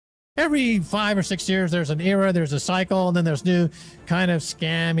every 5 or 6 years, there's an era, there's a cycle, and then there's new kind of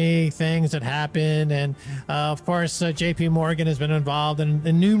scammy things that happen. And of course, JP Morgan has been involved in an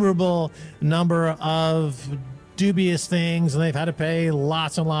innumerable number of dubious things, and they've had to pay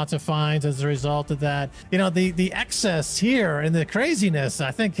lots and lots of fines as a result of that. You know, the excess here and the craziness, I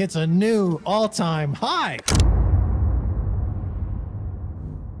think, hits a new all-time high.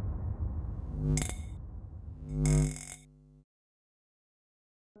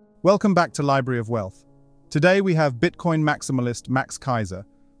 Welcome back to Library of Wealth. Today we have Bitcoin maximalist Max Keiser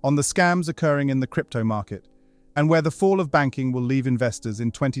on the scams occurring in the crypto market and where the fall of banking will leave investors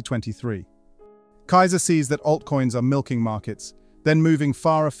in 2023. Keiser sees that altcoins are milking markets, then moving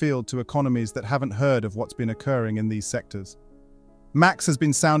far afield to economies that haven't heard of what's been occurring in these sectors. Max has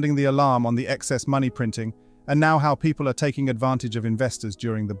been sounding the alarm on the excess money printing and now how people are taking advantage of investors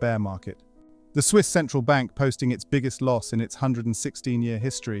during the bear market. The Swiss central bank posting its biggest loss in its 116-year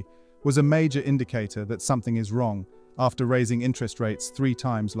history was a major indicator that something is wrong after raising interest rates 3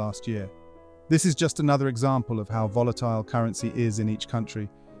 times last year. This is just another example of how volatile currency is in each country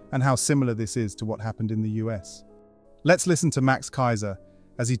and how similar this is to what happened in the US. Let's listen to Max Keiser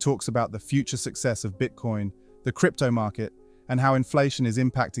as he talks about the future success of Bitcoin, the crypto market, and how inflation is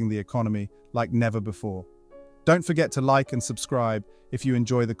impacting the economy like never before. Don't forget to like and subscribe if you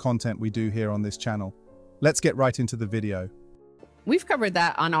enjoy the content we do here on this channel. Let's get right into the video. We've covered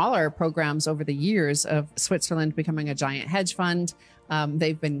that on all our programs over the years of Switzerland becoming a giant hedge fund.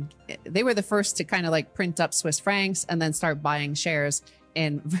 They were the first to kind of like print up Swiss francs and then start buying shares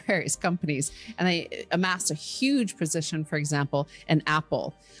in various companies. And they amassed a huge position, for example, in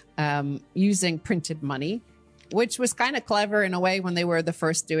Apple, using printed money, which was kind of clever in a way when they were the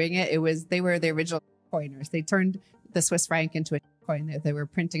first doing it. They were the original coiners. They turned the Swiss franc into a coin. They were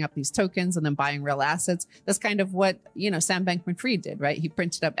printing up these tokens and then buying real assets. That's kind of what, Sam Bankman-Fried did, right? He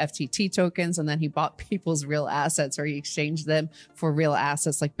printed up FTT tokens and then he bought people's real assets, or he exchanged them for real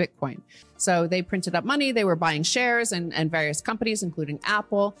assets like Bitcoin. So they printed up money. They were buying shares and various companies, including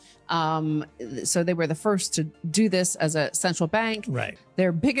Apple. So they were the first to do this as a central bank. Right.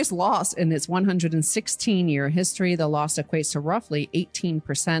 Their biggest loss in its 116-year history, the loss equates to roughly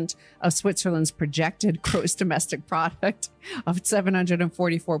 18% of Switzerland's projected gross domestic product of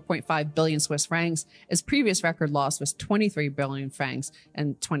 744.5 billion Swiss francs. Its previous record loss was 23 billion francs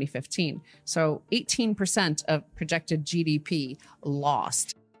in 2015. So 18% of projected GDP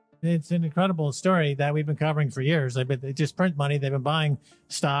lost. It's an incredible story that we've been covering for years. They just print money. They've been buying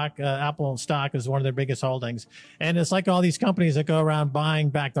stock. Apple stock is one of their biggest holdings. And it's like all these companies that go around buying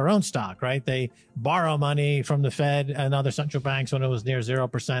back their own stock, right? They borrow money from the Fed and other central banks when it was near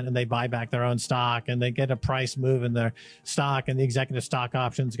 0%, and they buy back their own stock, and they get a price move in their stock, and the executive stock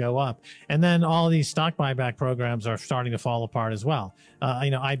options go up. And then all these stock buyback programs are starting to fall apart as well.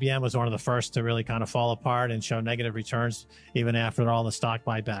 IBM was one of the first to really kind of fall apart and show negative returns even after all the stock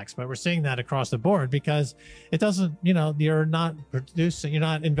buybacks. But we're seeing that across the board because it doesn't, you're not producing, you're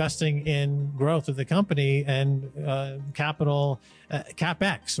not investing in growth of the company and capital,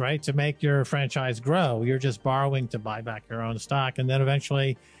 CapEx, right, to make your franchise grow. You're just borrowing to buy back your own stock, and then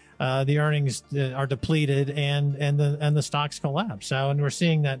eventually the earnings are depleted and the stocks collapse. And we're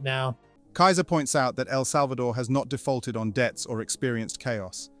seeing that now. Keiser points out that El Salvador has not defaulted on debts or experienced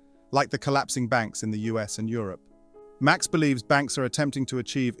chaos, like the collapsing banks in the US and Europe. Max believes banks are attempting to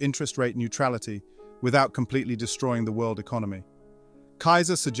achieve interest rate neutrality without completely destroying the world economy.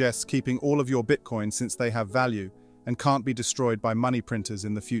 Keiser suggests keeping all of your Bitcoin since they have value and can't be destroyed by money printers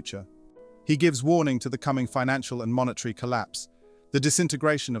in the future. He gives warning to the coming financial and monetary collapse, the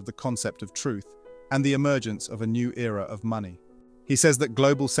disintegration of the concept of truth, and the emergence of a new era of money. He says that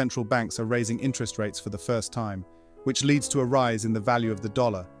global central banks are raising interest rates for the first time, which leads to a rise in the value of the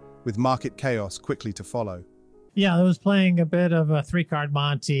dollar, with market chaos quickly to follow. Yeah, I was playing a bit of a 3-card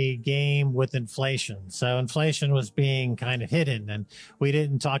Monte game with inflation. So inflation was being kind of hidden, and we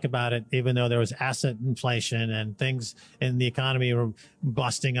didn't talk about it, even though there was asset inflation and things in the economy were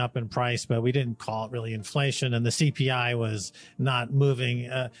busting up in price, but we didn't call it really inflation. And the CPI was not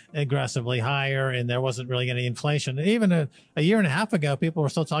moving aggressively higher, and there wasn't really any inflation. Even a year and a half ago, people were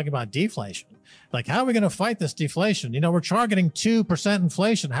still talking about deflation. Like, how are we going to fight this deflation? We're targeting 2%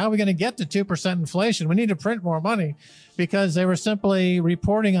 inflation. How are we going to get to 2% inflation? We need to print more money, because they were simply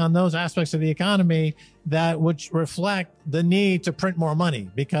reporting on those aspects of the economy that would reflect the need to print more money,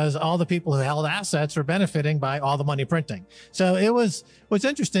 because all the people who held assets are benefiting by all the money printing. So what's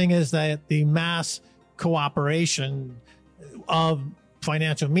interesting is that the mass cooperation of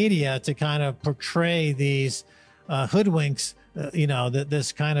financial media to kind of portray these hoodwinks,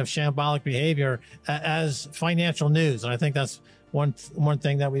 this kind of shambolic behavior as financial news. And I think that's one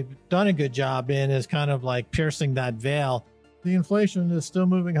thing that we've done a good job in is kind of like piercing that veil. The inflation is still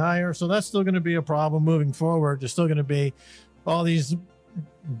moving higher, so that's still going to be a problem moving forward. There's still going to be all these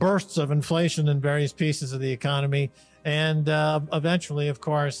bursts of inflation in various pieces of the economy. And eventually, of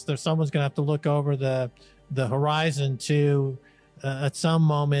course, someone's going to have to look over the horizon to, at some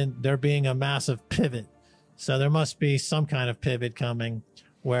moment, there being a massive pivot. So there must be some kind of pivot coming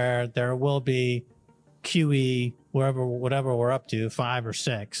where there will be QE, whatever we're up to, 5 or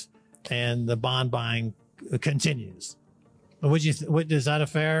 6, and the bond buying continues. Is that a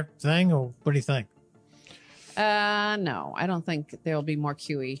fair thing, or what do you think? No, I don't think there'll be more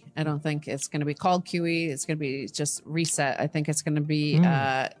QE. I don't think it's going to be called QE. It's going to be just reset. I think it's going to be,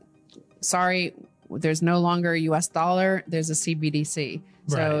 sorry, there's no longer a US dollar. There's a CBDC.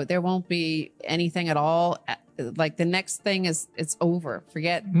 So Right. there won't be anything at all. Like the next thing is, it's over.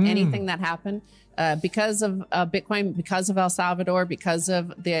 Forget anything that happened. Because of Bitcoin, because of El Salvador, because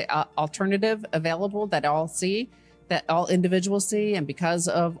of the alternative available that all individuals see, and because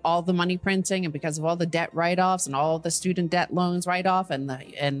of all the money printing, and because of all the debt write-offs and all the student debt loans write-off, and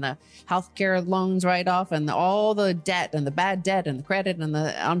the healthcare loans write-off, and all the debt and the bad debt and the credit and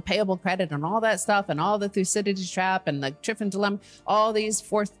the unpayable credit and all that stuff, and all the Thucydides trap and the Triffin dilemma, all these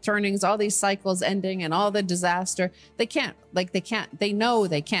fourth turnings, all these cycles ending, and all the disaster. They know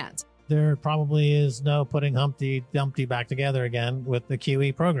they can't. There probably is no putting Humpty Dumpty back together again with the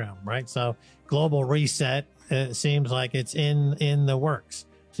QE program, right? So global reset, it seems like it's in the works.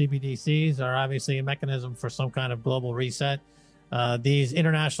 CBDCs are obviously a mechanism for some kind of global reset. These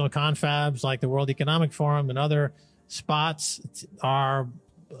international confabs like the World Economic Forum and other spots are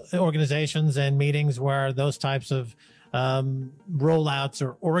organizations and meetings where those types of rollouts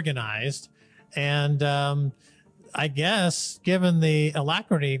are organized. And I guess given the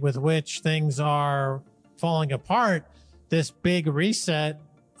alacrity with which things are falling apart, this big reset,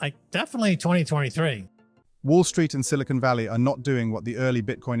 like definitely 2023. Wall Street and Silicon Valley are not doing what the early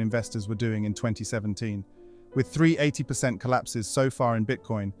Bitcoin investors were doing in 2017. With 3 80% collapses so far in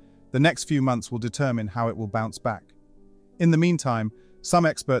Bitcoin, the next few months will determine how it will bounce back. In the meantime, some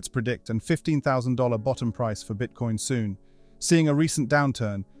experts predict an $15,000 bottom price for Bitcoin soon, seeing a recent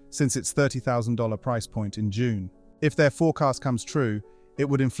downturn since its $30,000 price point in June. If their forecast comes true, it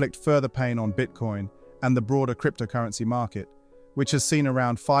would inflict further pain on Bitcoin and the broader cryptocurrency market, which has seen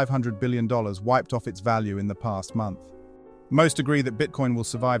around $500 billion wiped off its value in the past month. Most agree that Bitcoin will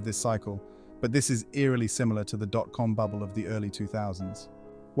survive this cycle, but this is eerily similar to the dot-com bubble of the early 2000s.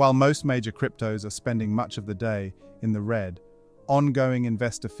 While most major cryptos are spending much of the day in the red, ongoing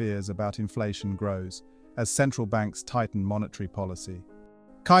investor fears about inflation grows as central banks tighten monetary policy.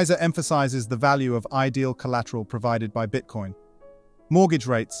 Keiser emphasizes the value of ideal collateral provided by Bitcoin. Mortgage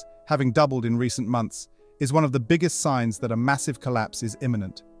rates, having doubled in recent months, is one of the biggest signs that a massive collapse is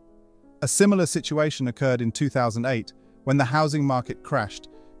imminent. A similar situation occurred in 2008 when the housing market crashed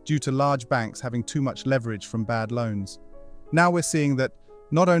due to large banks having too much leverage from bad loans. Now we're seeing that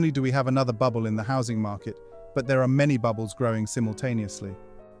not only do we have another bubble in the housing market, but there are many bubbles growing simultaneously.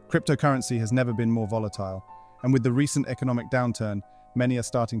 Cryptocurrency has never been more volatile, and with the recent economic downturn, many are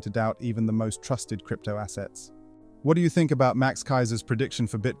starting to doubt even the most trusted crypto assets. What do you think about Max Keiser's prediction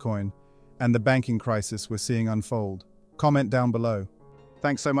for Bitcoin and the banking crisis we're seeing unfold? Comment down below.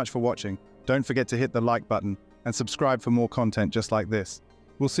 Thanks so much for watching. Don't forget to hit the like button and subscribe for more content just like this.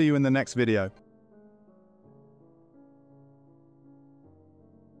 We'll see you in the next video.